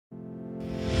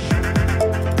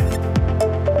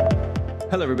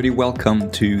Hello, everybody. Welcome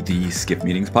to the Skift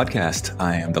Meetings podcast.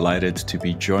 I am delighted to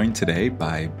be joined today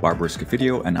by Barbara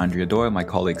Scafidio and Andrea Doyle, my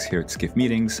colleagues here at Skift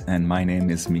Meetings, and my name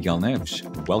is Miguel Neves.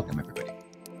 Welcome, everybody.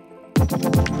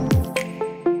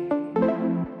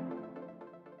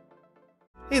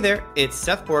 Hey there, it's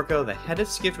Seth Borko, the head of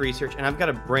Skift Research, and I've got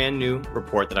a brand new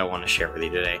report that I want to share with you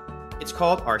today. It's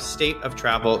called our State of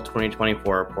Travel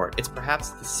 2024 report. It's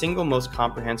perhaps the single most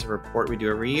comprehensive report we do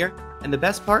every year, and the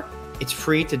best part, it's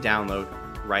free to download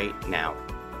right now.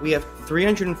 We have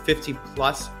 350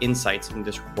 plus insights in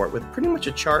this report with pretty much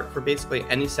a chart for basically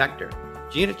any sector.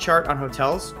 Do you need a chart on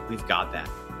hotels? We've got that.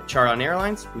 A chart on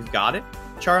airlines? We've got it.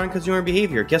 A chart on consumer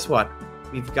behavior? Guess what?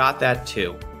 We've got that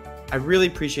too. I really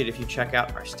appreciate if you check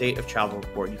out our State of Travel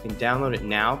report. You can download it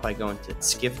now by going to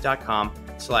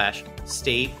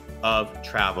skift.com/state of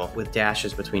travel with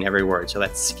dashes between every word. So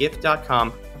that's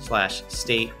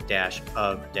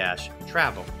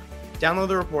skift.com/state-of-travel. Download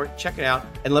the report, check it out,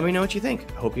 and let me know what you think.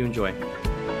 I hope you enjoy.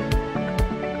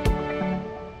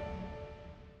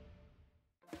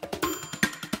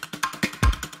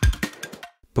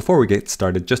 Before we get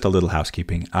started, just a little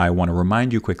housekeeping. I want to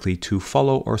remind you quickly to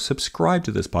follow or subscribe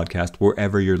to this podcast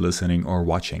wherever you're listening or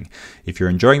watching. If you're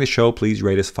enjoying the show, please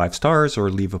rate us 5 stars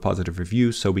or leave a positive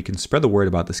review so we can spread the word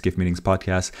about the Skift Meetings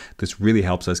podcast. This really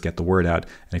helps us get the word out.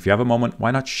 And if you have a moment,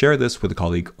 why not share this with a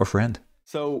colleague or friend?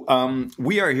 So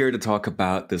we are here to talk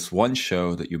about this one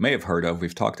show that you may have heard of.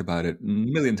 We've talked about it a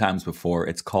million times before.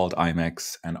 It's called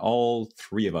IMEX, and all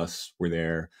three of us were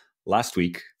there last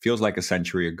week. Feels like a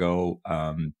century ago,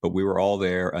 but we were all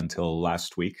there until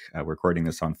last week. We're recording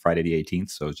this on Friday the 18th,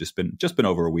 so it's just been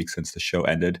over a week since the show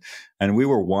ended, and we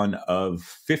were one of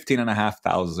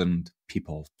 15,500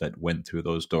 people that went through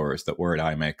those doors that were at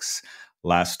IMEX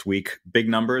last week. Big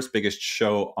numbers, biggest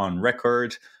show on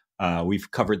record. We've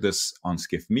covered this on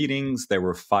Skift Meetings. There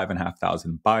were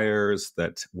 5,500 buyers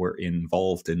that were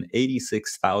involved in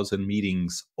 86,000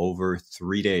 meetings over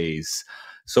 3 days.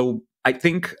 So I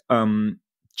think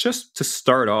just to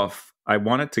start off, I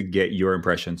wanted to get your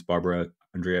impressions, Barbara,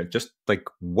 Andrea, just like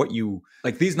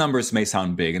these numbers may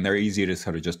sound big and they're easy to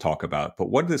sort of just talk about, but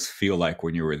what did this feel like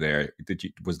when you were there?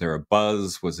 Was there a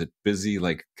buzz? Was it busy?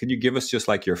 Like, can you give us just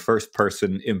like your first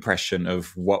person impression of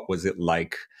what was it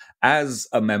like as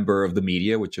a member of the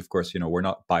media, which of course, we're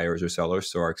not buyers or sellers,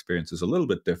 so our experience is a little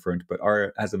bit different, but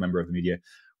as a member of the media,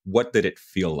 what did it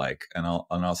feel like? And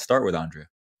I'll start with Andrea.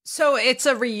 So it's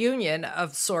a reunion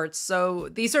of sorts. So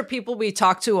these are people we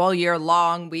talk to all year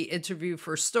long. We interview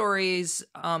for stories.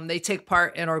 They take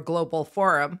part in our global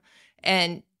forum.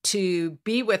 And to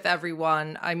be with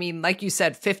everyone, I mean, like you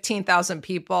said, 15,000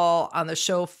 people on the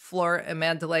show floor in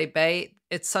Mandalay Bay.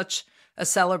 It's such a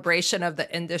celebration of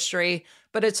the industry,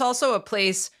 but it's also a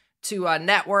place to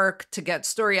network, to get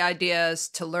story ideas,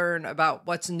 to learn about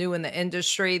what's new in the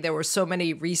industry. There were so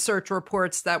many research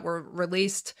reports that were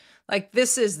released. Like,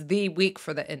 this is the week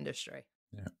for the industry.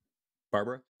 Yeah.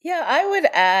 Barbara? Yeah, I would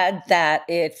add that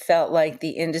it felt like the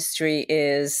industry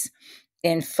is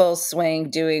in full swing,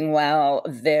 doing well.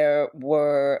 There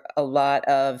were a lot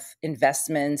of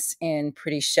investments in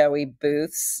pretty showy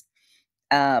booths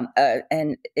and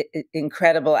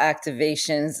incredible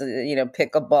activations,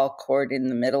 pickleball court in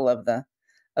the middle of the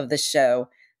show,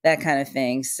 that kind of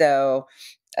thing. So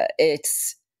it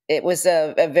was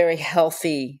a very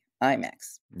healthy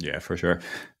IMEX. Yeah, for sure.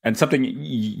 And something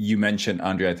you mentioned,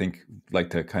 Andrea, I think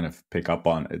like to kind of pick up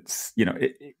on. It's,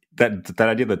 that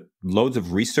idea that loads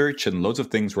of research and loads of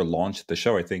things were launched at the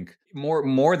show. I think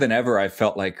more than ever, I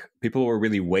felt like people were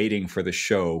really waiting for the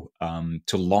show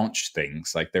to launch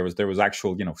things. Like there was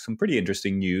actual, some pretty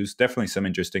interesting news, definitely some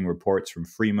interesting reports from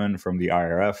Freeman, from the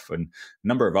IRF, and a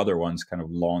number of other ones kind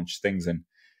of launched things. And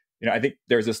I think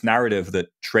there's this narrative that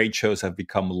trade shows have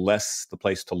become less the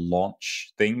place to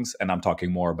launch things. And I'm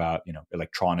talking more about,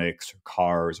 electronics or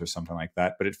cars or something like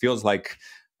that. But it feels like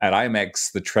at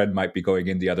IMEX, the trend might be going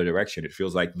in the other direction. It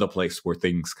feels like the place where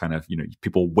things kind of,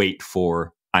 people wait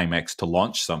for IMEX to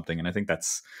launch something. And I think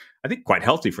that's, quite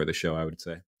healthy for the show, I would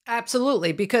say.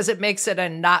 Absolutely, because it makes it a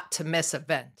not to miss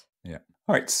event. Yeah.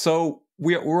 All right. So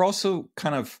we're also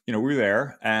kind of, we were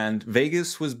there and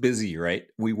Vegas was busy, right?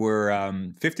 We were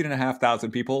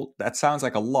 15,500 people. That sounds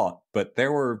like a lot, but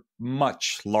there were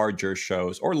much larger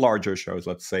shows,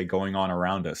 let's say, going on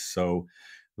around us. So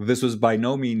this was by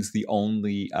no means the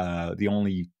only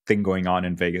thing going on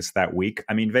in Vegas that week.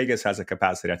 I mean, Vegas has a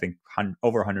capacity, I think,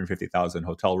 over 150,000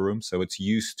 hotel rooms. So it's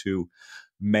used to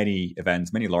many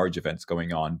events, many large events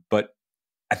going on. But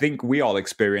I think we all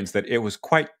experienced that it was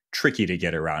quite tricky to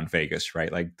get around Vegas,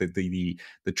 right? Like the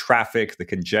traffic, the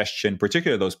congestion,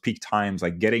 particularly those peak times,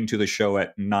 like getting to the show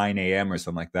at 9 a.m. or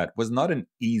something like that, was not an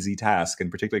easy task, and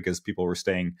particularly because people were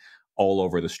staying all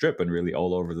over the strip and really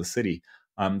all over the city.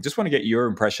 Just want to get your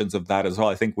impressions of that as well.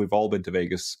 I think we've all been to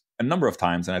Vegas a number of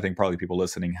times, and I think probably people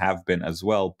listening have been as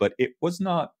well. But it was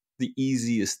not the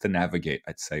easiest to navigate,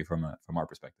 I'd say, from our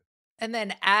perspective. And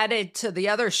then added to the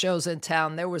other shows in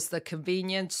town, there was the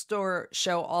convenience store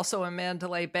show also in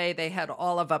Mandalay Bay. They had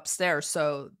all of upstairs.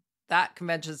 So that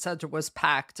convention center was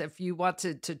packed. If you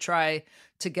wanted to try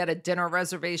to get a dinner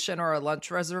reservation or a lunch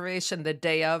reservation the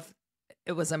day of,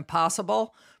 it was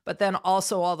impossible. But then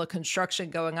also all the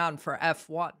construction going on for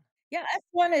F1. Yeah,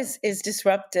 F1 is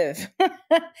disruptive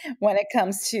when it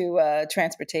comes to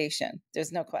transportation.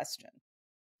 There's no question.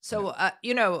 So,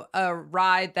 a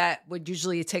ride that would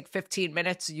usually take 15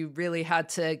 minutes, you really had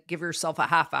to give yourself a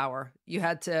half hour. You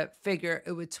had to figure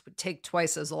it would take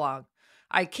twice as long.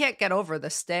 I can't get over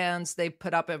the stands they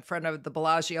put up in front of the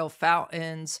Bellagio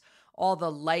fountains, all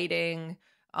the lighting,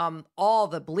 all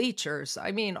the bleachers.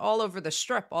 I mean, all over the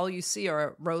strip, all you see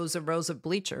are rows and rows of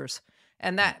bleachers.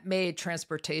 And that made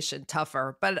transportation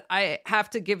tougher. But I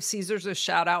have to give Caesars a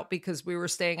shout out because we were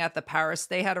staying at the Paris.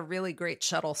 They had a really great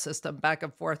shuttle system back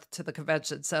and forth to the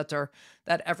convention center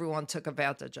that everyone took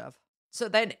advantage of. So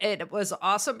then it was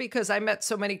awesome because I met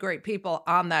so many great people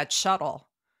on that shuttle.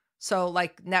 So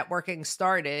like networking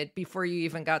started before you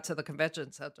even got to the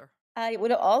convention center. I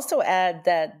would also add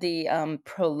that the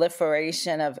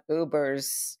proliferation of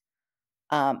Ubers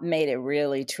made it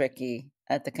really tricky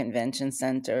at the convention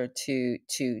center to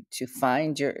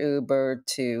find your Uber.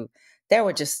 There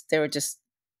were just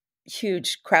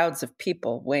huge crowds of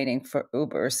people waiting for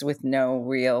Ubers with no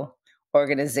real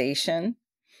organization.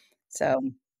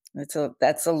 So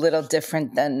that's a little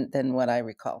different than what I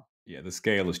recall. Yeah, the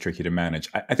scale is tricky to manage.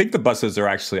 I think the buses are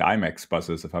actually IMEX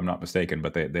buses, if I'm not mistaken,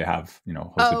 but they have,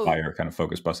 hosted by Oh, or kind of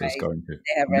focused buses Right. going to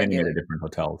They have many, many regular. different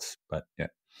hotels. But yeah,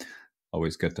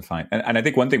 always good to find. And I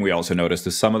think one thing we also noticed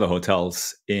is some of the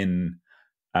hotels in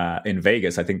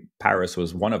Vegas, I think Paris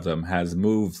was one of them, has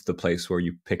moved the place where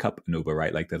you pick up an Uber,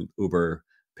 right? Like the Uber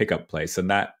pickup place. And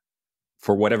that,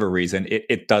 for whatever reason,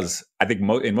 it does, I think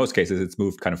in most cases, it's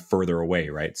moved kind of further away,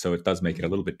 right? So it does make it a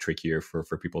little bit trickier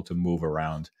for people to move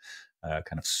around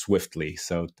kind of swiftly.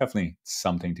 So definitely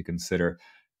something to consider.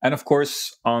 And of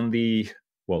course, on the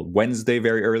Wednesday,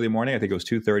 very early morning, I think it was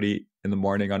 2:30 in the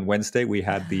morning on Wednesday, we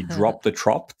had the drop the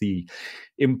trop, the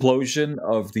implosion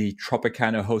of the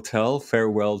Tropicana Hotel.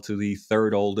 Farewell to the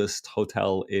third oldest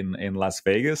hotel in Las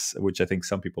Vegas, which I think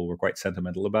some people were quite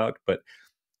sentimental about. But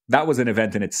that was an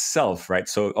event in itself, right?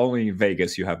 So only in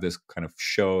Vegas you have this kind of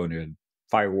show and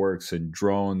fireworks and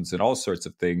drones and all sorts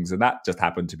of things, and that just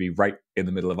happened to be right in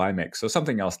the middle of IMEX. So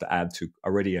something else to add to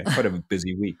already quite a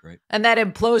busy week, right? and that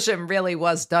implosion really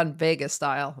was done Vegas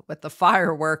style with the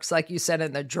fireworks, like you said,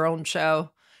 in the drone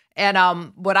show. And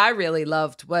what I really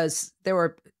loved was there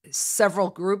were several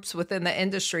groups within the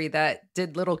industry that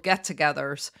did little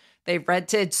get-togethers. They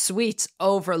rented suites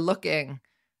overlooking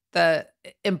the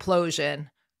implosion.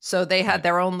 So they had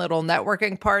their own little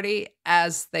networking party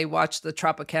as they watched the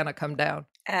Tropicana come down.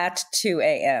 At 2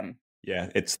 a.m.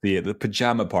 Yeah, it's the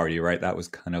pajama party, right? That was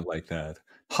kind of like the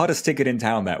hottest ticket in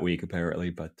town that week, apparently.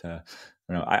 But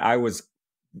I was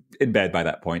in bed by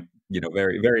that point.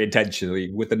 Very very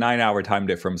intentionally with the 9-hour time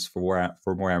difference for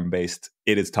where I'm based.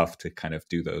 It is tough to kind of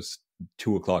do those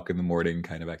 2 o'clock in the morning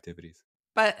kind of activities.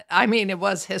 But I mean, it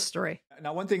was history.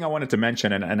 Now, one thing I wanted to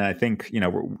mention, and I think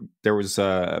there was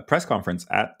a press conference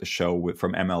at the show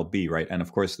from MLB, right? And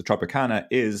of course, the Tropicana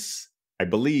is, I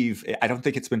believe, I don't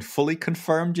think it's been fully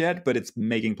confirmed yet, but it's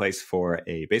making place for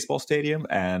a baseball stadium,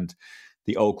 and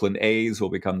the Oakland A's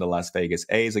will become the Las Vegas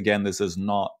A's. Again, this is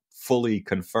not fully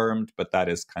confirmed, but that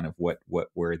is kind of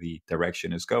where the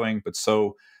direction is going. But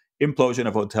so implosion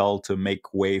of hotel to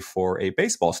make way for a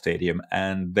baseball stadium,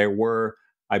 and there were,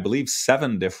 I believe,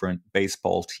 7 different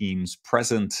baseball teams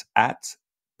present at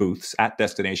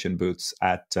destination booths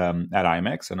at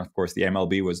IMEX, and of course the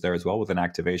MLB was there as well with an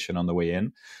activation on the way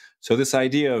in. So this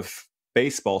idea of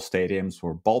baseball stadiums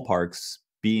or ballparks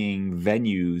being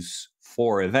venues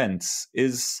for events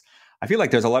is, I feel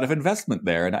like there's a lot of investment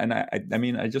there, and I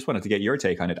mean, I just wanted to get your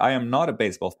take on it. I am not a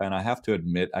baseball fan, I have to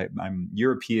admit. I'm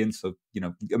European, so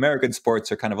American sports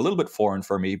are kind of a little bit foreign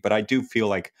for me, but I do feel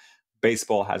like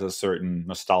baseball has a certain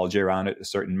nostalgia around it, a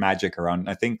certain magic around it. And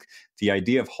I think the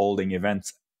idea of holding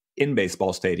events in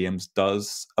baseball stadiums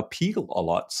does appeal a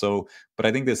lot. So, but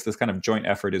I think this kind of joint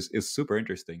effort is super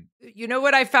interesting. You know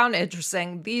what I found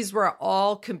interesting? These were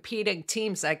all competing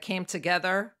teams that came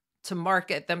together to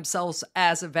market themselves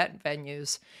as event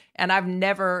venues. And I've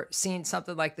never seen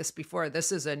something like this before.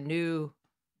 This is a new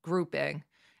grouping.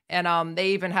 And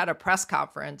they even had a press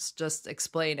conference just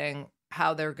explaining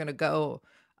how they're going to go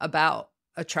about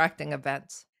attracting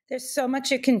events. There's so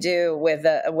much you can do with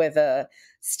a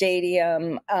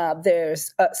stadium.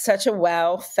 There's such a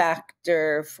wow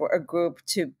factor for a group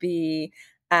to be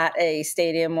at a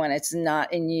stadium when it's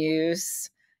not in use,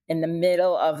 in the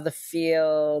middle of the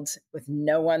field with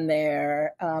no one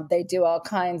there. They do all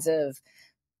kinds of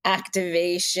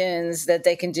activations that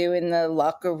they can do in the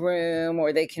locker room,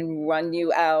 or they can run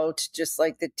you out just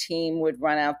like the team would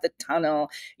run out the tunnel.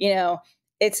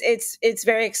 It's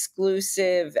very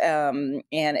exclusive and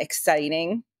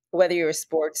exciting, whether you're a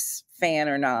sports fan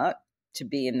or not, to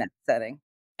be in that setting.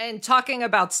 And talking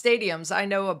about stadiums, I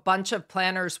know a bunch of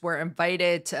planners were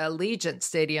invited to Allegiant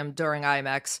Stadium during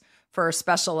IMEX for a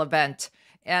special event.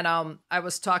 And I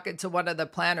was talking to one of the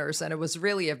planners, and it was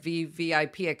really a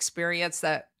VVIP experience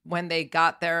that when they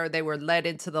got there, they were led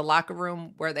into the locker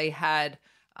room where they had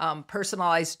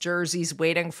personalized jerseys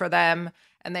waiting for them.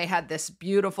 And they had this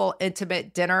beautiful,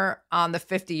 intimate dinner on the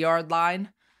 50-yard line.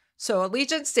 So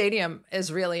Allegiant Stadium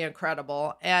is really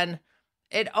incredible. And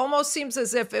it almost seems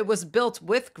as if it was built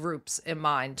with groups in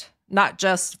mind, not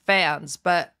just fans,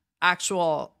 but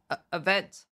actual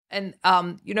events. And,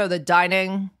 the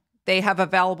dining they have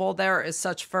available there is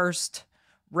such first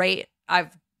rate.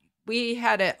 We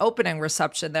had an opening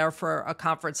reception there for a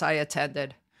conference I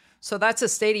attended. So that's a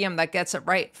stadium that gets it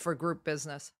right for group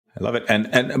business. I love it.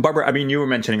 And Barbara, I mean, you were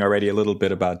mentioning already a little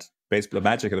bit about the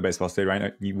magic of the baseball stadium,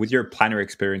 right? With your planner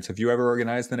experience, have you ever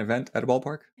organized an event at a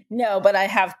ballpark? No, but I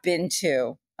have been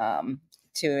to an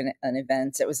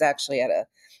event. It was actually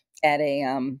at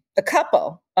a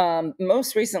couple.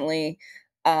 Most recently,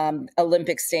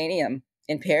 Olympic Stadium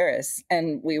in Paris,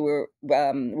 and we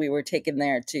were taken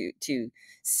there to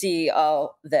see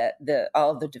all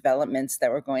the developments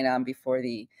that were going on before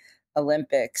the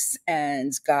Olympics,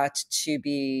 and got to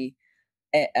be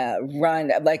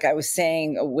run, like I was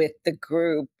saying, with the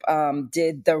group,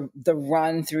 did the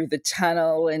run through the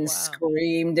tunnel and Wow.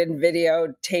 screamed and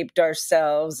videotaped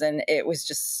ourselves, and it was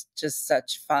just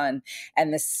such fun.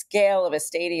 And the scale of a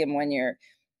stadium when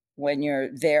you're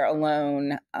there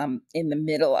alone in the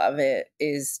middle of it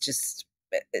is just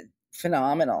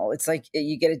phenomenal. It's like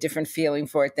you get a different feeling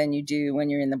for it than you do when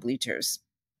you're in the bleachers.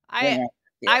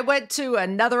 I went to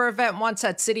another event once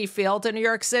at Citi Field in New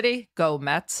York City, go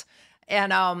Mets.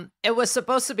 And it was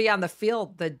supposed to be on the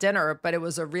field, the dinner, but it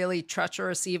was a really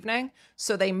treacherous evening.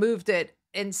 So they moved it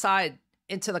inside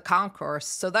into the concourse.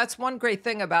 So that's one great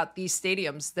thing about these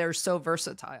stadiums. They're so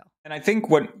versatile. And I think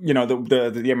what, the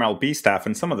MLB staff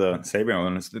and some of the stadium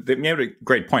owners, they made a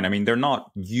great point. I mean, they're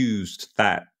not used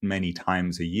that many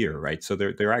times a year, right? So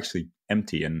they're actually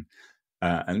empty, and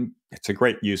it's a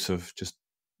great use of just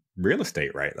real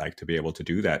estate, right? Like to be able to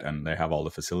do that, and they have all the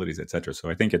facilities, etc. So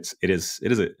I think it is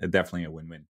definitely a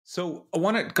win-win. So I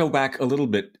want to go back a little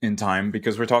bit in time,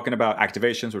 because we're talking about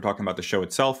activations, we're talking about the show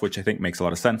itself, which I think makes a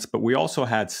lot of sense. But we also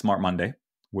had Smart Monday,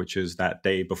 which is that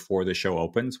day before the show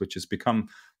opens, which has become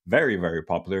very, very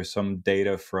popular. Some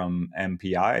data from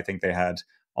MPI, I think they had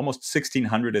almost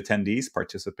 1,600 attendees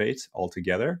participate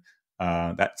altogether.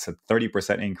 That's a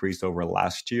 30% increase over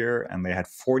last year, and they had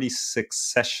 46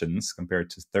 sessions compared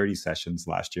to 30 sessions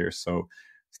last year. So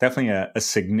it's definitely a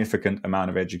significant amount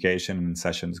of education and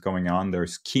sessions going on.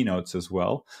 There's keynotes as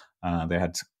well. They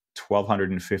had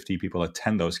 1,250 people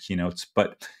attend those keynotes.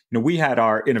 But we had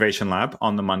our innovation lab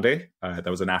on the Monday. That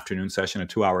was an afternoon session, a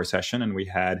 2-hour session, and we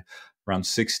had around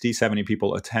 60, 70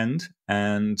 people attend.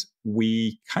 And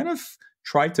we kind of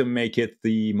tried to make it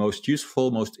the most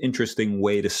useful, most interesting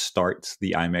way to start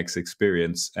the IMEX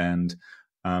experience. And,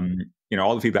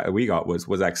 all the feedback that we got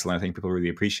was excellent. I think people really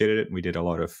appreciated it. We did a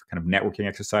lot of kind of networking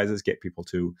exercises, get people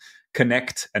to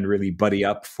connect and really buddy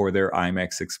up for their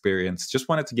IMEX experience. Just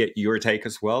wanted to get your take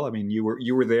as well. I mean, you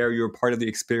were there, you were part of the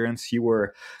experience, you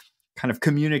were kind of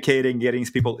communicating, getting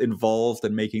people involved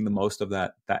and making the most of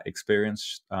that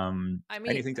experience.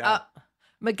 Anything to add?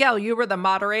 Miguel, you were the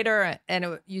moderator,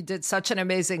 and you did such an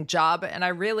amazing job. And I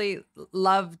really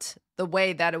loved the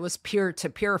way that it was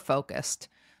peer-to-peer focused.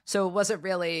 So it wasn't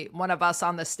really one of us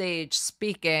on the stage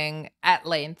speaking at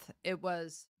length. It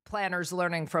was planners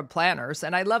learning from planners.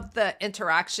 And I loved the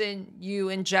interaction you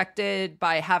injected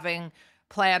by having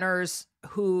planners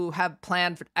who have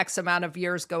planned for X amount of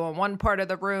years go in one part of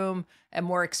the room and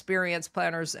more experienced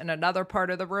planners in another part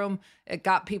of the room. It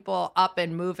got people up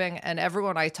and moving, and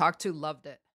everyone I talked to loved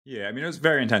it. Yeah, I mean, it was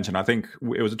very intentional. I think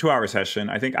it was a 2-hour session.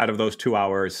 I think out of those 2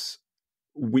 hours,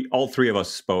 we all three of us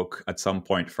spoke at some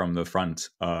point from the front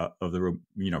of the room,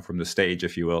 from the stage,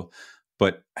 if you will.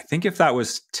 But I think if that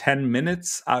was 10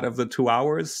 minutes out of the 2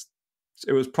 hours,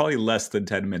 it was probably less than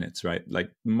 10 minutes, right?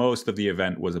 Like most of the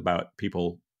event was about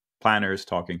people, planners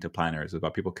talking to planners,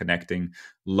 about people connecting,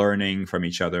 learning from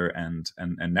each other, and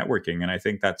networking. And I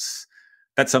think that's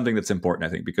something that's important, I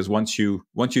think, because once you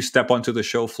step onto the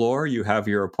show floor, you have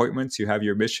your appointments, you have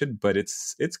your mission, but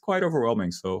it's quite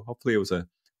overwhelming. So hopefully it was a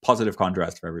positive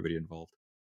contrast for everybody involved.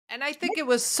 And I think it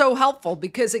was so helpful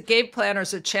because it gave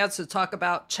planners a chance to talk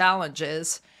about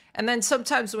challenges. And then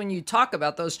sometimes when you talk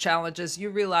about those challenges, you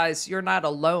realize you're not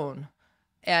alone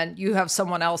and you have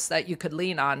someone else that you could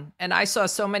lean on. And I saw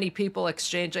so many people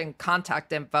exchanging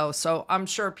contact info. So I'm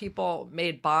sure people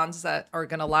made bonds that are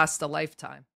going to last a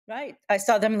lifetime. Right. I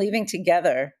saw them leaving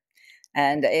together,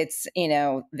 and it's,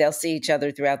 they'll see each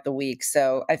other throughout the week.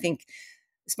 So I think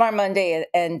Smart Monday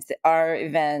and our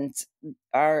event,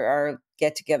 our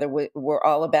get together, we're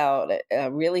all about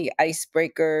really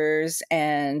icebreakers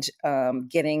and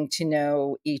getting to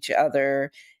know each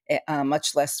other,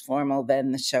 much less formal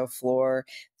than the show floor.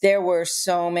 There were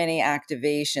so many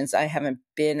activations. I haven't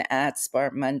been at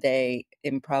Smart Monday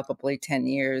in probably 10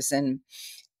 years. And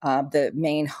the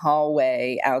main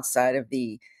hallway outside of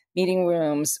the meeting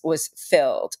rooms was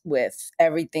filled with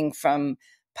everything from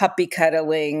puppy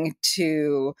cuddling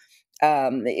to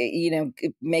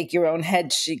make your own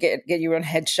get your own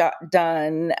headshot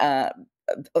done.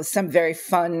 Some very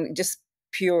fun, just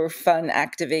pure fun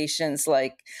activations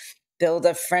like build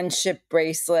a friendship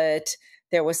bracelet.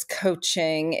 There was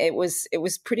coaching. It was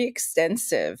pretty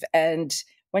extensive. And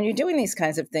when you're doing these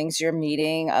kinds of things, you're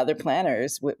meeting other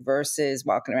planners versus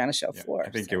walking around a show floor. I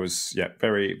think it was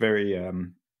very, very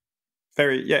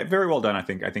very well done. I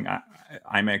think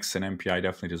IMEX and MPI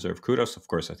definitely deserve kudos. Of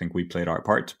course, I think we played our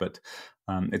part, but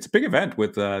it's a big event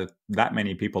with that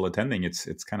many people attending.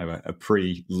 It's kind of a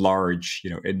pretty large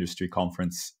industry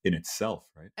conference in itself,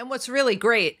 right? And what's really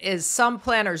great is some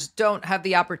planners don't have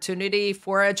the opportunity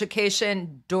for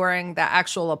education during the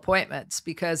actual appointments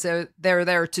because they're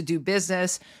there to do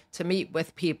business, to meet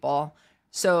with people.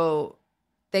 So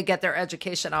they get their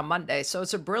education on Monday. So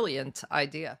it's a brilliant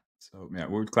idea. So yeah,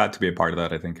 we're glad to be a part of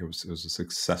that. I think it was a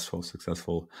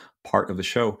successful part of the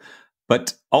show.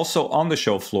 But also on the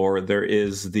show floor, there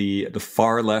is the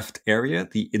far left area,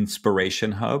 the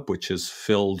Inspiration Hub, which is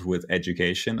filled with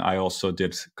education. I also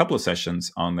did a couple of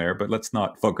sessions on there, but let's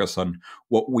not focus on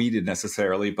what we did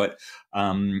necessarily. But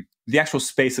the actual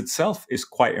space itself is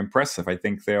quite impressive. I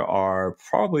think there are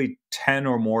probably 10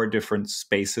 or more different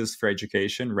spaces for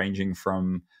education, ranging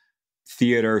from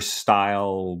theater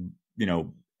style,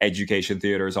 education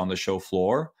theaters on the show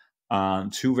floor,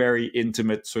 two very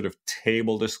intimate sort of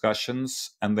table discussions.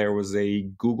 And there was a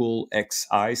Google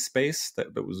XI space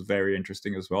that was very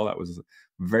interesting as well. That was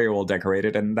very well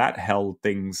decorated. And that held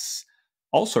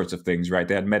all sorts of things, right?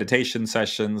 They had meditation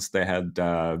sessions. They had,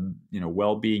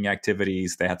 well-being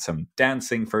activities. They had some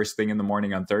dancing first thing in the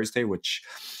morning on Thursday, which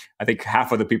I think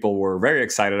half of the people were very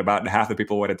excited about and half the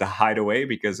people wanted to hide away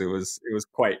because it was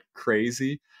quite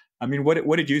crazy. I mean,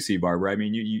 what did you see, Barbara? I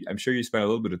mean, I'm sure you spent a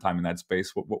little bit of time in that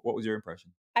space. What was your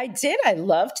impression? I did. I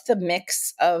loved the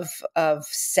mix of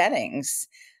settings,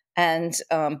 and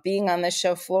being on the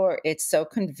show floor. It's so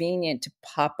convenient to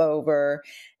pop over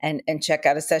and check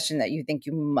out a session that you think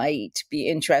you might be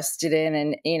interested in,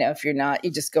 and if you're not, you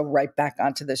just go right back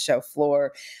onto the show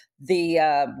floor.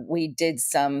 We did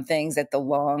some things at there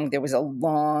was a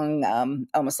long,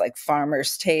 almost like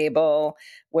farmer's table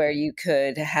where you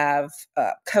could have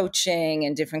coaching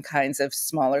and different kinds of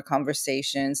smaller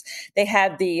conversations. They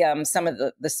had some of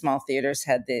the small theaters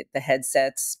had the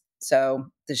headsets. So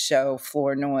the show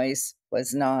floor noise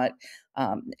was not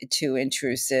too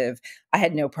intrusive. I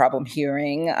had no problem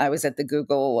hearing. I was at the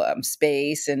Google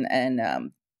space and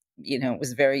it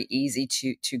was very easy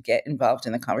to get involved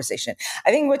in the conversation.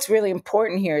 I think what's really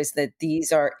important here is that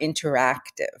these are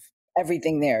interactive.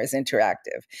 Everything there is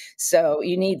interactive. So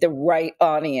you need the right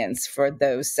audience for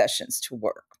those sessions to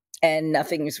work. And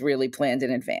nothing is really planned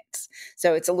in advance.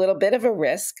 So it's a little bit of a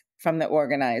risk from the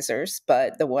organizers,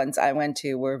 but the ones I went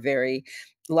to were very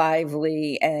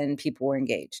lively and people were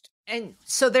engaged. And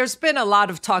so there's been a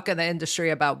lot of talk in the industry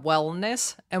about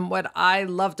wellness. And what I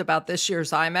loved about this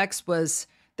year's IMEX was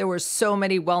there were so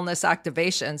many wellness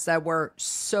activations that were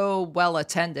so well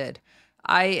attended.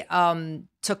 I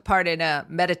took part in a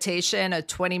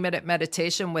 20-minute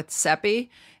meditation with Seppi,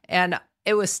 and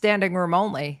it was standing room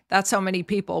only. That's how many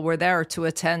people were there to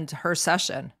attend her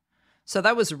session. So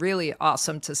that was really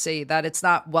awesome to see that it's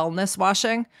not wellness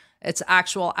washing. It's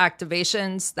actual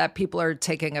activations that people are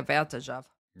taking advantage of.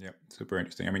 Yeah, super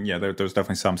interesting. I mean, yeah, there's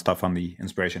definitely some stuff on the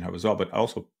Inspiration Hub as well, but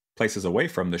also places away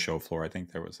from the show floor. I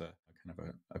think there was a kind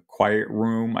of a quiet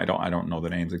room. I don't know the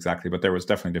names exactly, but there was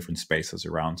definitely different spaces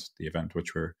around the event,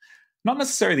 which were not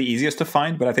necessarily the easiest to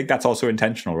find. But I think that's also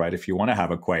intentional, right? If you want to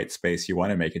have a quiet space, you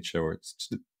want to make it sure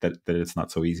that it's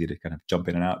not so easy to kind of jump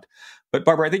in and out. But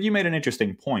Barbara, I think you made an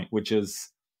interesting point, which is,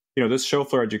 this show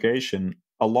floor education.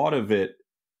 A lot of it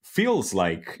feels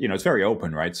like, it's very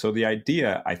open, right? So the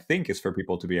idea, I think, is for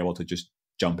people to be able to just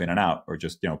jump in and out, or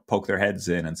just, poke their heads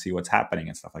in and see what's happening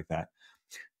and stuff like that,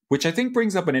 which I think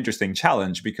brings up an interesting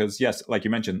challenge because, yes, like you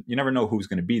mentioned, you never know who's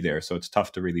going to be there. So it's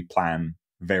tough to really plan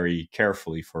very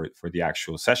carefully for the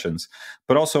actual sessions.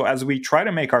 But also, as we try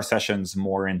to make our sessions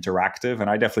more interactive,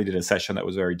 and I definitely did a session that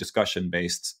was very discussion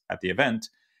based at the event,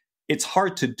 it's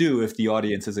hard to do if the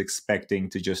audience is expecting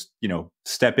to just,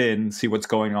 step in, see what's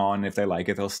going on. If they like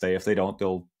it, they'll stay. If they don't,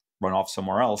 they'll run off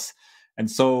somewhere else.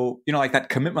 And so, like that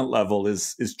commitment level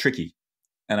is tricky.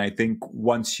 And I think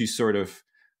once you sort of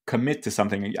commit to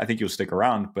something, I think you'll stick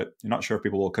around, but you're not sure if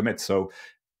people will commit. So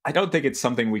I don't think it's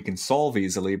something we can solve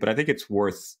easily, but I think it's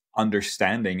worth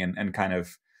understanding and kind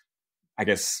of, I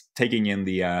guess, taking in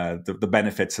the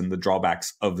benefits and the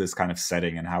drawbacks of this kind of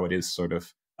setting and how it is sort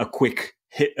of a quick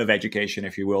hit of education,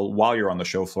 if you will, while you're on the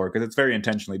show floor, because it's very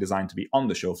intentionally designed to be on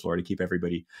the show floor to keep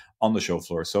everybody on the show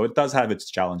floor. So it does have its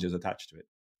challenges attached to it.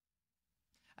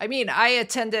 I mean, I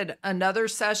attended another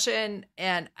session,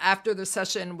 and after the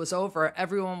session was over,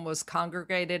 everyone was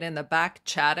congregated in the back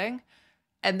chatting.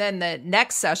 And then the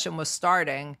next session was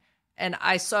starting, and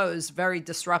I saw it was very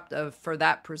disruptive for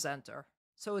that presenter.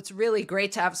 So it's really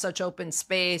great to have such open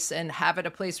space and have it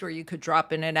a place where you could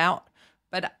drop in and out.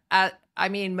 But I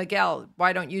mean, Miguel,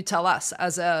 why don't you tell us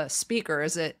as a speaker,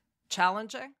 is it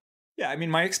challenging? Yeah, I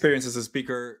mean, my experience as a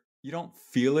speaker, you don't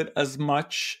feel it as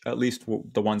much, at least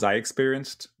the ones I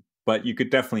experienced, but you could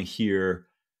definitely hear,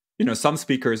 some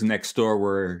speakers next door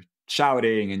were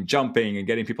shouting and jumping and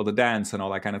getting people to dance and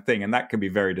all that kind of thing. And that can be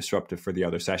very disruptive for the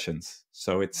other sessions.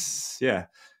 So it's, yeah,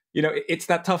 it's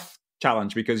that tough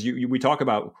challenge because we talk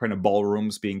about kind of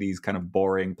ballrooms being these kind of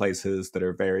boring places that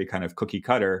are very kind of cookie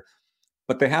cutter,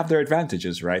 but they have their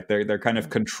advantages, right? They're kind of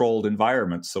controlled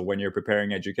environments. So when you're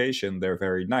preparing education, they're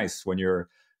very nice. When you're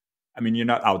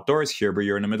not outdoors here, but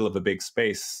you're in the middle of a big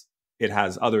space, it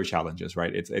has other challenges,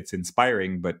 right? It's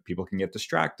inspiring, but people can get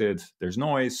distracted. There's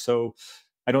noise. So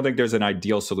I don't think there's an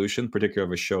ideal solution, particularly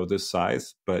of a show this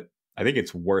size, but I think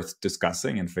it's worth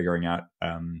discussing and figuring out,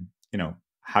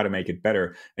 how to make it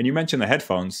better. And you mentioned the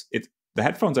headphones. The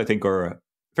headphones, I think, are a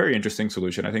very interesting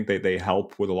solution. I think they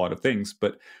help with a lot of things.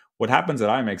 But what happens at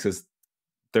IMEX is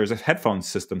there's a headphone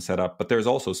system set up, but there's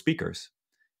also speakers.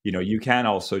 You can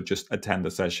also just attend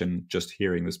the session just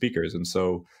hearing the speakers. And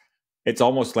so it's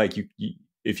almost like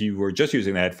if you were just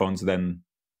using the headphones, then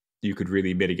you could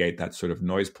really mitigate that sort of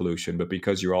noise pollution. But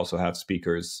because you also have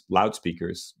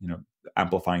loudspeakers,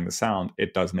 amplifying the sound,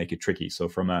 it does make it tricky. So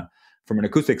from an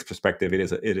acoustics perspective, it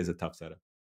is a tough setup.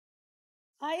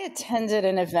 I attended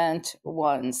an event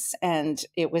once, and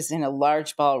it was in a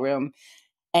large ballroom,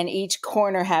 and each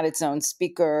corner had its own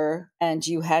speaker, and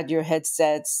you had your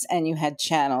headsets and you had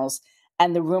channels,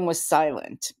 and the room was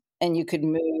silent, and you could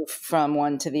move from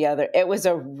one to the other. It was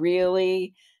a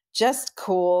really just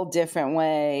cool, different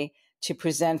way to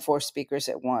present four speakers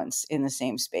at once in the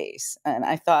same space. And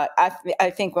I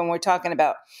think when we're talking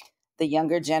about the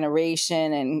younger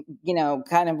generation and,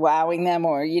 kind of wowing them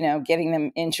or, getting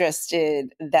them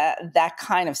interested, that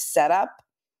kind of setup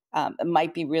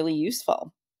might be really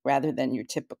useful rather than your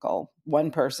typical one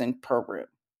person per room.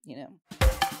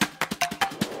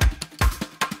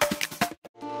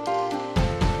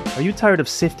 Are you tired of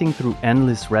sifting through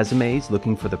endless resumes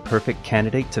looking for the perfect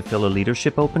candidate to fill a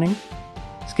leadership opening?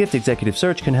 Skift Executive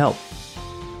Search can help.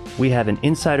 We have an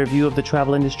insider view of the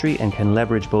travel industry and can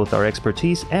leverage both our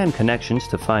expertise and connections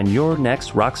to find your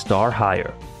next rockstar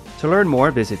hire. To learn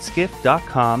more, visit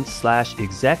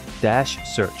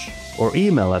skift.com/exec-search or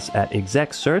email us at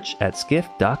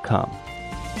execsearch@skift.com.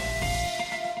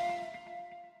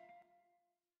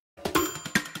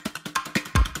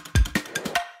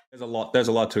 There's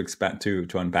a lot to expand to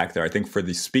unpack there. I think for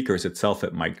the speakers itself,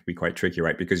 it might be quite tricky,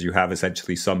 right? Because you have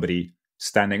essentially somebody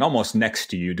standing almost next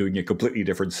to you doing a completely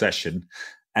different session.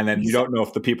 And then you don't know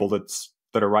if the people that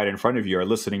are right in front of you are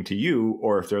listening to you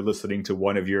or if they're listening to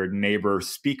one of your neighbor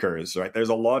speakers, right? There's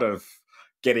a lot of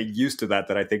getting used to that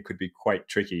I think could be quite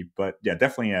tricky. But yeah,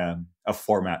 definitely a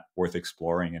format worth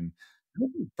exploring and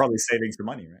probably saving some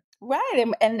money, right? Right.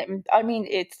 And I mean,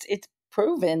 it's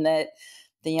proven that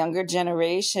the younger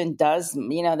generation does,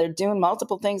 they're doing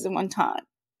multiple things at one time.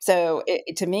 So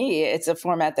to me, it's a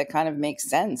format that kind of makes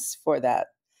sense for that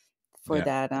for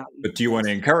that. But do you want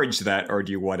to encourage that, or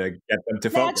do you want to get them to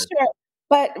Not focus? sure,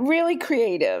 but really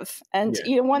creative. And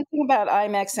Yeah. one thing about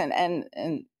IMEX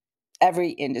and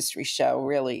every industry show,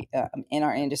 really, in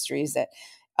our industry, is that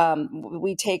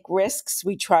we take risks.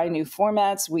 We try new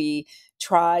formats. We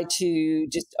try to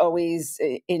just always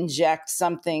inject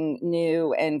something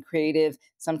new and creative.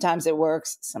 Sometimes it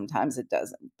works, sometimes it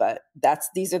doesn't. But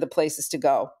these are the places to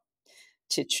go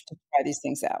to try these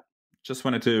things out. Just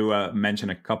wanted to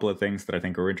mention a couple of things that I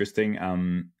think are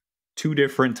interesting. Two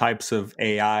different types of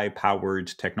AI powered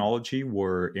technology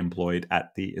were employed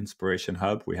at the Inspiration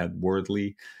Hub. We had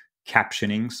wordly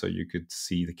captioning, so you could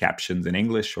see the captions in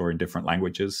English or in different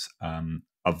languages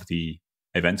of the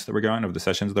events that were going, of the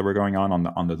sessions that were going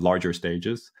on the larger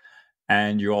stages.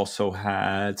 And you also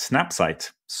had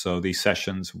Snapsight. So these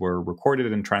sessions were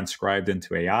recorded and transcribed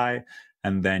into AI.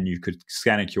 And then you could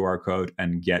scan a QR code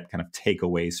and get kind of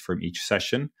takeaways from each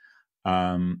session.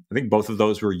 I think both of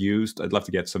those were used. I'd love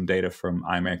to get some data from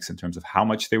IMEX in terms of how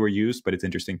much they were used, but it's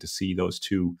interesting to see those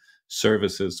two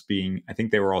services being, I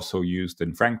think they were also used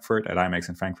in Frankfurt at IMEX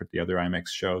in Frankfurt, the other IMEX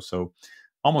show. So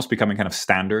almost becoming kind of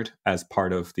standard as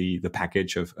part of the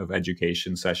package of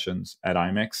education sessions at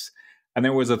IMEX. And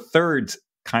there was a third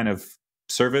kind of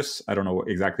service, I don't know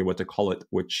exactly what to call it,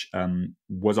 which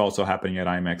was also happening at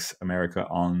IMEX America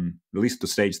on at least the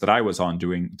stage that I was on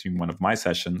doing one of my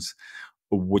sessions,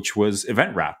 which was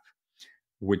Event Wrap,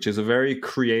 which is a very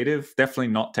creative, definitely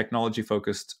not technology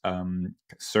focused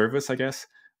service, I guess,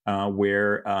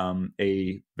 where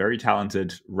a very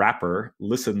talented rapper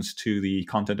listens to the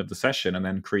content of the session and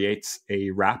then creates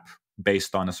a rap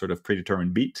based on a sort of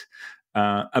predetermined beat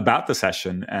about the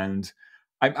session. And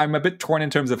I'm a bit torn in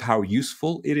terms of how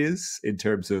useful it is in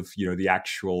terms of, the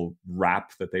actual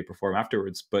rap that they perform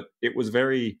afterwards. But it was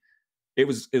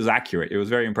accurate. It was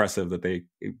very impressive that they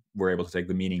were able to take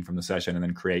the meaning from the session and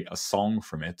then create a song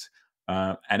from it.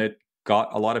 And it got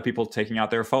a lot of people taking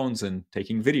out their phones and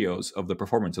taking videos of the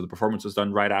performance. So the performance was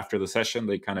done right after the session.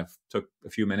 They kind of took a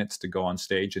few minutes to go on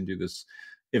stage and do this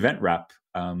event wrap.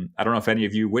 I don't know if any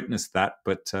of you witnessed that,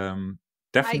 but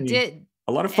definitely I did.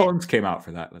 A lot of phones came out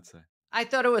for that, let's say. I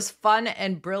thought it was fun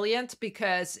and brilliant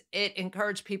because it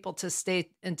encouraged people to stay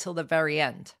until the very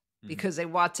end because they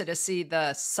wanted to see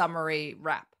the summary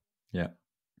wrap. Yeah.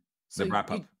 So The wrap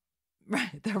up.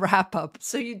 Right, the wrap up.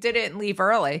 So you didn't leave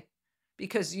early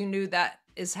because you knew that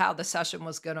is how the session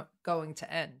was going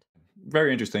to end.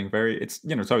 Very interesting. It's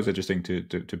always interesting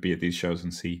to be at these shows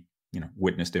and see,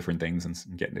 witness different things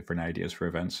and get different ideas for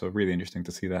events. So really interesting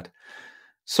to see that.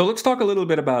 So let's talk a little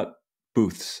bit about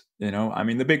booths.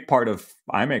 The big part of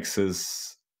IMEX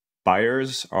is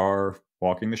buyers are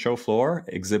walking the show floor,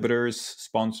 exhibitors,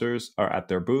 sponsors are at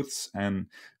their booths, and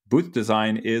booth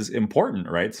design is important,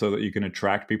 right? So that you can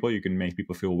attract people, you can make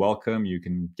people feel welcome, you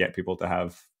can get people to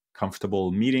have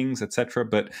comfortable meetings, etc.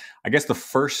 But I guess the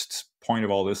first point of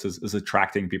all this is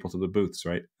attracting people to the booths,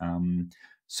 right?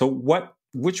 So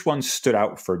which ones stood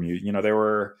out for you? There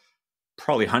were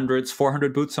probably hundreds,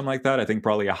 400 booths, something like that. I think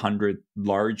probably 100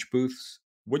 large booths.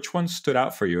 Which one stood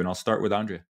out for you? And I'll start with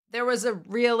Andrea. There was a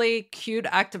really cute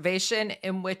activation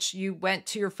in which you went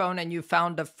to your phone and you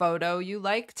found a photo you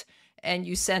liked and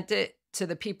you sent it to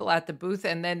the people at the booth,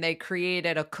 and then they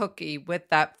created a cookie with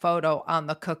that photo on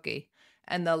the cookie.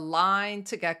 And the line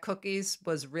to get cookies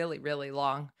was really, really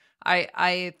long.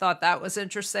 I thought that was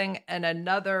interesting. And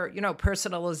another,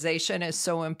 personalization is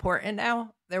so important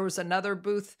now. There was another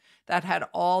booth that had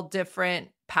all different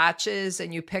patches,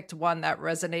 and you picked one that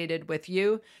resonated with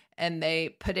you, and they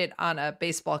put it on a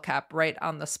baseball cap right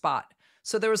on the spot.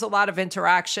 So there was a lot of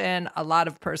interaction, a lot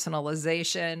of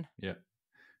personalization. Yeah.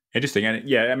 Interesting. And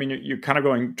you're kind of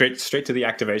going straight to the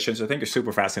activations. I think it's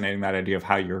super fascinating, that idea of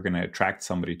how you're going to attract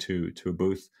somebody to a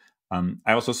booth.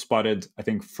 I also spotted, I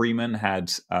think Freeman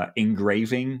had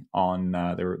engraving on,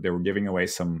 they were giving away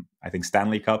some, I think,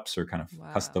 Stanley Cups or kind of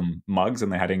custom mugs,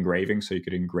 and they had engraving so you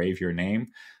could engrave your name.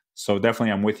 So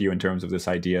definitely I'm with you in terms of this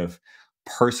idea of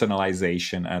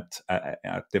personalization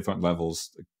at different levels.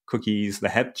 Cookies, the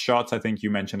headshots, I think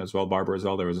you mentioned as well, Barbara, as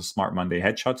well. There was a Smart Monday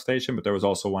headshot station, but there was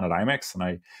also one at IMEX. And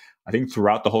I think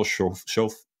throughout the whole show,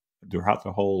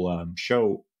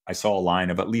 I saw a line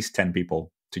of at least 10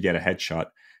 people to get a headshot.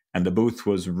 And the booth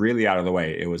was really out of the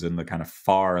way. It was in the kind of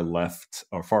far left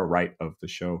or far right of the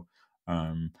show.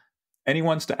 Any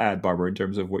ones to add, Barbara, in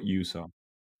terms of what you saw?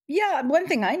 Yeah, one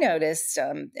thing I noticed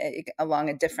along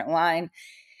a different line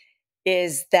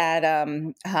is that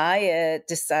Hyatt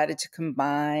decided to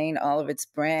combine all of its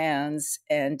brands.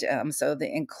 And so the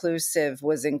inclusive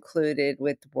was included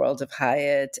with the World of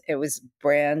Hyatt. It was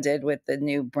branded with the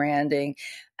new branding.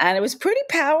 And it was a pretty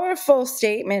powerful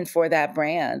statement for that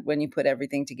brand when you put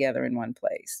everything together in one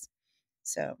place.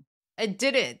 So And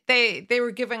did it? They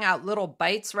were giving out little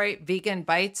bites, right? Vegan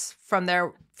bites from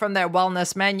their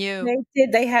wellness menu. they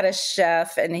did. They had a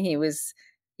chef, and he was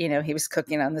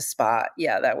cooking on the spot.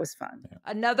 Yeah, that was fun.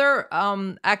 Another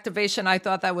activation I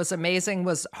thought that was amazing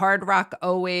was Hard Rock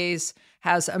always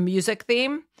has a music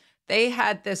theme. They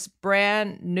had this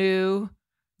brand new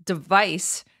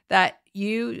device that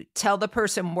you tell the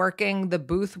person working the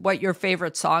booth what your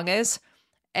favorite song is,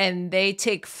 and they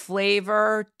take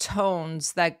flavor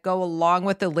tones that go along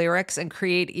with the lyrics and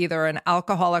create either an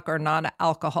alcoholic or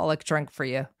non-alcoholic drink for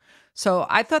you. So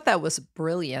I thought that was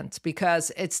brilliant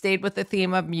because it stayed with the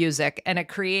theme of music and it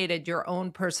created your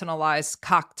own personalized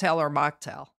cocktail or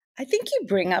mocktail. I think you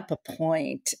bring up a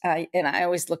point, and I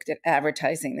always looked at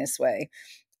advertising this way.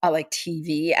 I like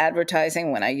TV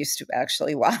advertising when I used to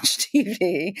actually watch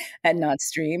TV and not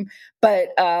stream, but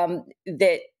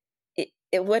that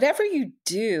whatever you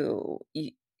do,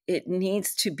 it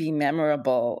needs to be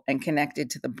memorable and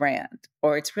connected to the brand,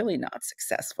 or it's really not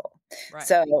successful. Right.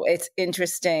 So it's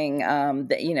interesting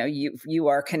that you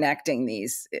are connecting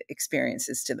these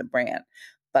experiences to the brand,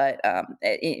 but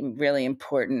really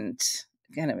important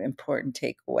kind of important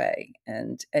takeaway,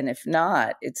 and if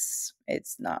not, it's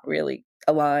not really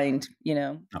aligned.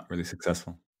 Not really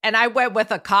successful. And I went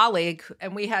with a colleague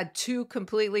and we had two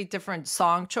completely different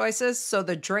song choices. So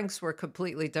the drinks were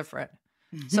completely different.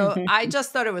 So I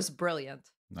just thought it was brilliant.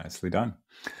 Nicely done.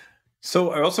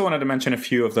 So I also wanted to mention a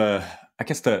few of the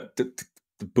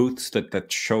booths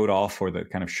that showed off or that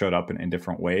kind of showed up in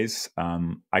different ways.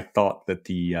 I thought that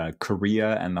the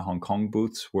Korea and the Hong Kong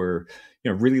booths were,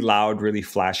 really loud, really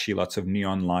flashy, lots of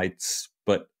neon lights.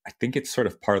 But I think it's sort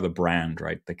of part of the brand,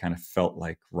 right? They kind of felt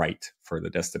like right for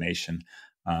the destination.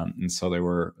 And so they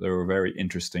were very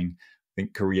interesting. I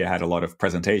think Korea had a lot of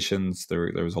presentations.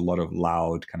 There was a lot of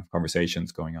loud kind of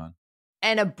conversations going on.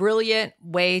 And a brilliant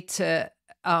way to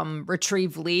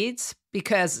retrieve leads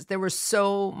because there was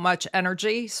so much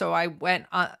energy. So I went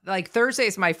on, like Thursday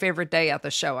is my favorite day at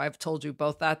the show. I've told you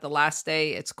both that. The last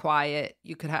day, it's quiet.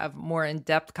 You could have more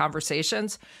in-depth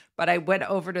conversations. But I went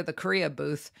over to the Korea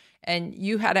booth and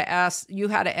you had to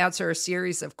answer a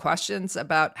series of questions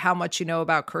about how much you know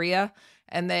about Korea.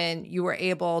 And then you were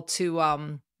able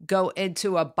to go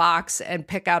into a box and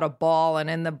pick out a ball. And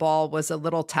in the ball was a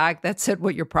little tag that said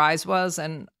what your prize was.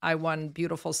 And I won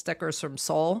beautiful stickers from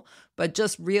Seoul, but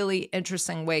just really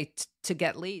interesting way to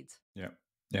get leads.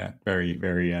 Yeah. Very,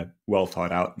 very well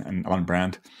thought out and on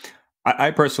brand.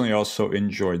 I personally also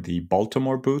enjoyed the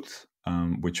Baltimore booth,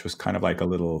 which was kind of like a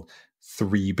little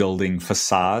 3-building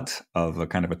facade of a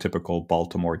kind of a typical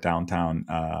Baltimore downtown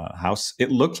house.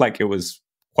 It looked like it was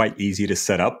quite easy to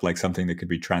set up, like something that could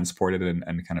be transported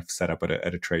and kind of set up at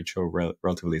a trade show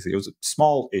relatively easy. It was a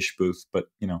small-ish booth, but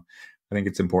I think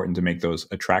it's important to make those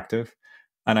attractive.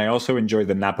 And I also enjoyed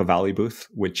the Napa Valley booth,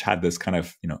 which had this kind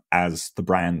of, as the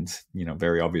brand,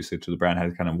 very obviously to the brand,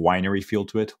 had a kind of winery feel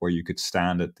to it, where you could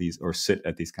stand at these or sit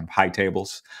at these kind of high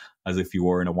tables as if you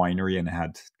were in a winery and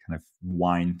had kind of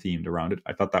wine themed around it.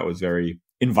 I thought that was very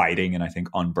inviting and I think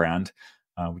on brand,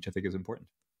 which I think is important.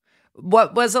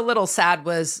 What was a little sad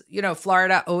was,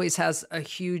 Florida always has a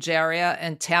huge area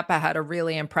and Tampa had a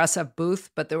really impressive booth,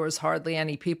 but there was hardly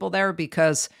any people there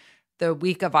because the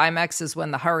week of IMEX is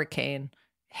when the hurricane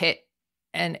hit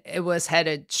and it was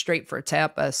headed straight for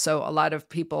Tampa. So a lot of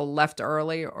people left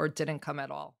early or didn't come at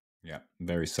all. Yeah,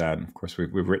 very sad. Of course,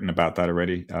 we've written about that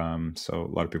already. So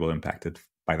a lot of people impacted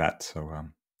by that. So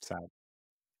sad.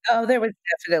 Oh, there was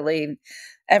definitely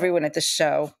everyone at the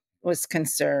show was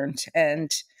concerned, and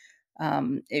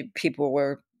people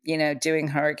were, doing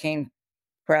hurricane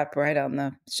prep right on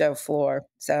the show floor.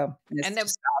 So it's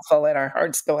just awful, and our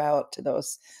hearts go out to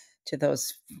those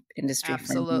industry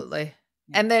friends. Absolutely.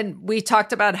 And then we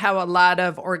talked about how a lot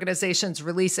of organizations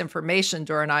release information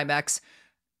during IMEX.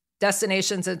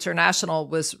 Destinations International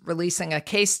was releasing a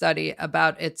case study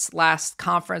about its last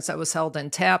conference that was held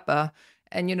in Tampa.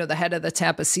 And, the head of the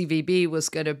Tampa CVB was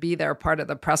going to be there, part of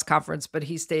the press conference, but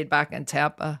he stayed back in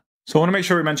Tampa. So I want to make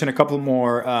sure we mention a couple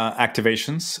more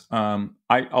activations.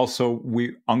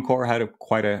 Encore had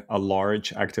quite a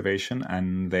large activation,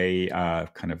 and they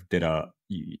kind of did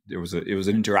it was an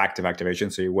interactive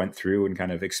activation. So you went through and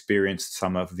kind of experienced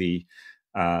some of the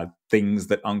things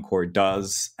that Encore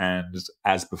does. And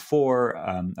as before,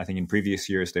 I think in previous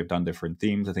years they've done different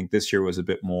themes. I think this year was a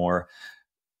bit more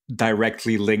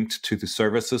directly linked to the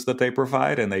services that they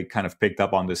provide, and they kind of picked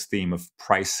up on this theme of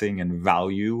pricing and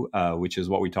value, which is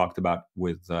what we talked about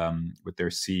with their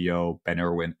CEO Ben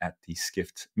Irwin at the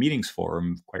Skift Meetings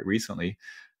forum quite recently.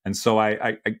 And so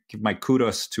I give my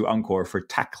kudos to Encore for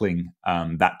tackling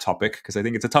that topic, because I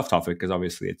think it's a tough topic, because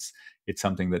obviously it's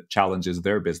something that challenges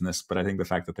their business. But I think the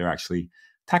fact that they're actually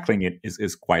tackling it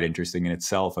is quite interesting in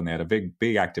itself. And they had a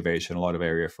big activation, a lot of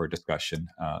area for discussion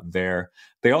there.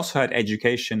 They also had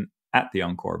education at the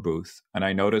Encore booth. And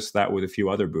I noticed that with a few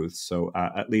other booths. So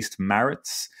at least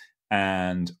Maritz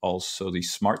and also the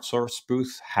Smart Source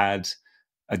booth had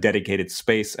a dedicated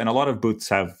space. And a lot of booths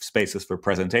have spaces for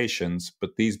presentations,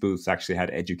 but these booths actually had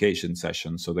education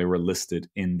sessions. So they were listed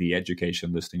in the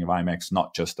education listing of IMEX,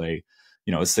 not just a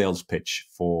sales pitch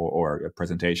or a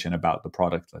presentation about the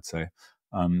product, let's say.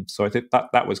 So I think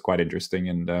that was quite interesting,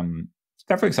 and it's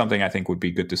definitely something I think would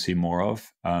be good to see more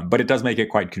of. But it does make it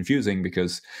quite confusing,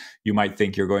 because you might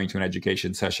think you're going to an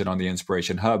education session on the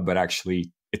Inspiration Hub, but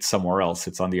actually it's somewhere else.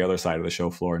 It's on the other side of the show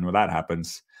floor. And when that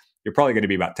happens, you're probably going to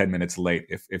be about 10 minutes late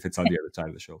if it's on the other side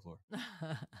of the show floor.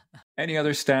 Any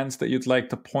other stands that you'd like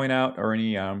to point out, or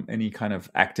any kind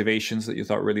of activations that you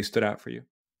thought really stood out for you?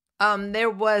 There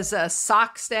was a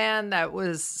sock stand that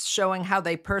was showing how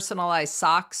they personalize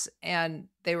socks, and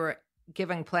they were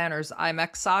giving planners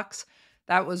IMEX socks.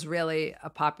 That was really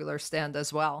a popular stand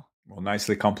as well. Well,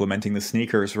 nicely complementing the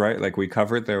sneakers, right? Like we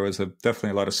covered, there was definitely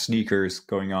a lot of sneakers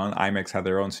going on. IMEX had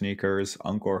their own sneakers.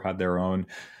 Encore had their own.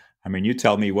 I mean, you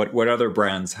tell me what other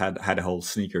brands had a whole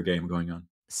sneaker game going on?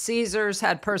 Caesars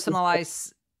had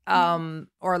personalized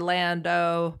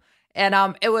Orlando.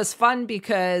 And it was fun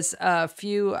because a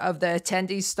few of the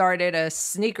attendees started a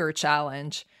sneaker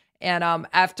challenge. And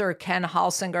after Ken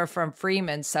Halsinger from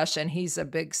Freeman's session, he's a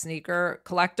big sneaker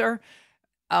collector.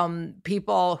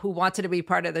 People who wanted to be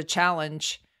part of the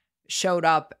challenge showed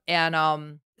up,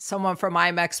 and someone from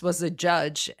IMEX was a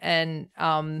judge. And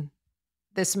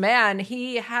this man,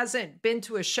 he hasn't been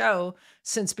to a show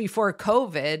since before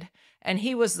COVID, and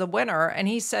he was the winner. And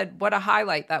he said what a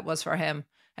highlight that was for him.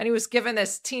 And he was given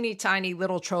this teeny tiny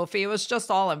little trophy. It was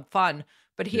just all in fun.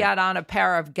 But he had on a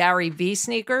pair of Gary V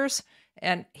sneakers,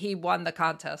 and he won the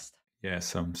contest. Yeah,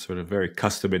 some sort of very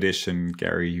custom edition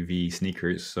Gary V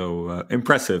sneakers. So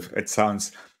impressive. It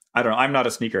sounds, I don't know, I'm not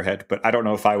a sneakerhead, but I don't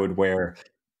know if I would wear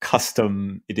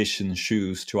custom edition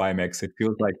shoes to IMEX. It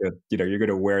feels like you're going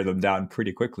to wear them down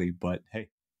pretty quickly, but hey.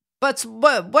 But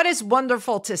what is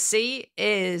wonderful to see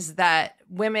is that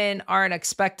women aren't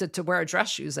expected to wear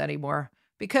dress shoes anymore,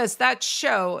 because that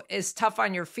show is tough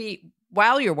on your feet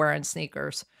while you're wearing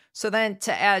sneakers. So then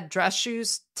to add dress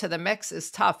shoes to the mix is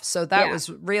tough. So that was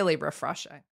really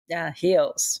refreshing. Yeah,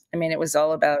 heels. I mean, it was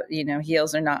all about,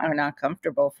 heels are not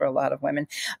comfortable for a lot of women.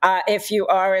 If you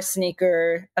are a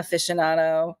sneaker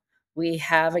aficionado, we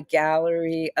have a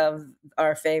gallery of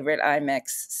our favorite IMEX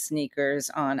sneakers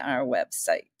on our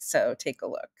website. So take a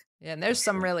look. Yeah, and there's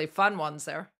some really fun ones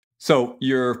there. So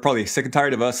you're probably sick and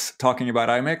tired of us talking about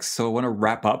IMEX. So I want to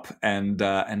wrap up and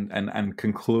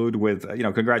conclude with,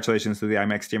 congratulations to the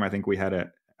IMEX team. I think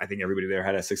everybody there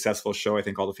had a successful show. I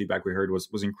think all the feedback we heard was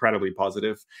incredibly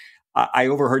positive. I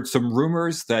overheard some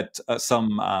rumors that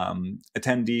some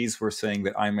attendees were saying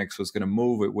that IMEX was going to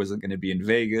move. It wasn't going to be in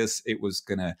Vegas. It was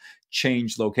going to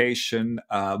change location.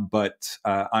 But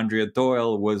Andrea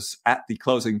Doyle was at the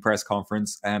closing press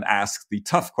conference and asked the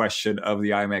tough question of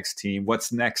the IMEX team: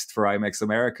 what's next for IMEX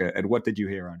America? And what did you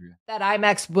hear, Andrea? That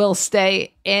IMEX will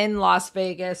stay in Las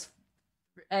Vegas,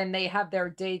 and they have their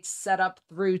dates set up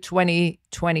through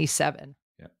 2027.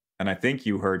 Yeah. And I think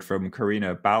you heard from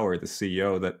Karina Bauer, the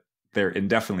CEO, that they're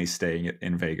indefinitely staying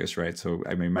in Vegas, right? So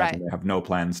I mean, imagine they have no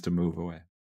plans to move away.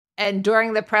 And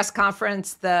during the press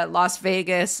conference, the Las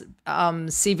Vegas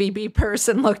CVB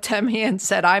person looked at me and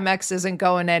said, IMEX isn't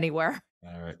going anywhere.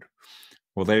 All right.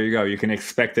 Well, there you go. You can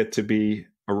expect it to be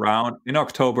around in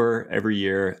October every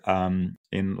year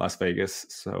in Las Vegas.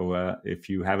 So if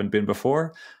you haven't been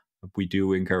before, we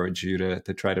do encourage you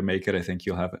to try to make it. I think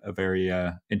you'll have a very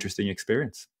interesting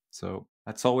experience. So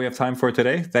that's all we have time for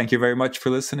today. Thank you very much for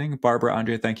listening. Barbara,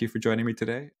 Andrea, thank you for joining me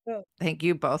today. Thank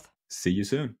you both. See you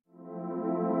soon.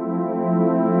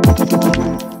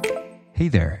 Hey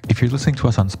there. If you're listening to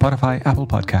us on Spotify, Apple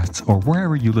Podcasts, or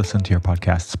wherever you listen to your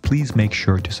podcasts, please make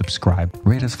sure to subscribe,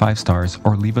 rate us 5 stars,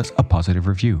 or leave us a positive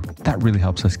review. That really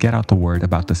helps us get out the word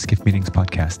about the Skift Meetings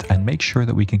podcast and make sure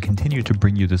that we can continue to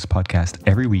bring you this podcast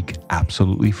every week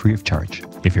absolutely free of charge.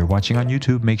 If you're watching on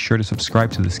YouTube, make sure to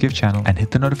subscribe to the Skift channel and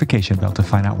hit the notification bell to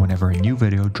find out whenever a new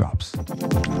video drops.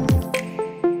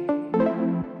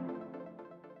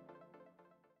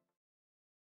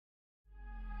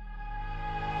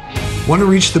 Want to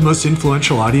reach the most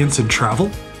influential audience in travel?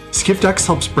 SkiftX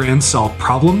helps brands solve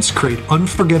problems, create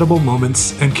unforgettable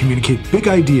moments, and communicate big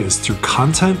ideas through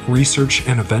content, research,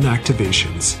 and event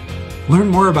activations. Learn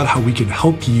more about how we can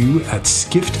help you at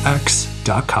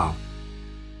skiftx.com.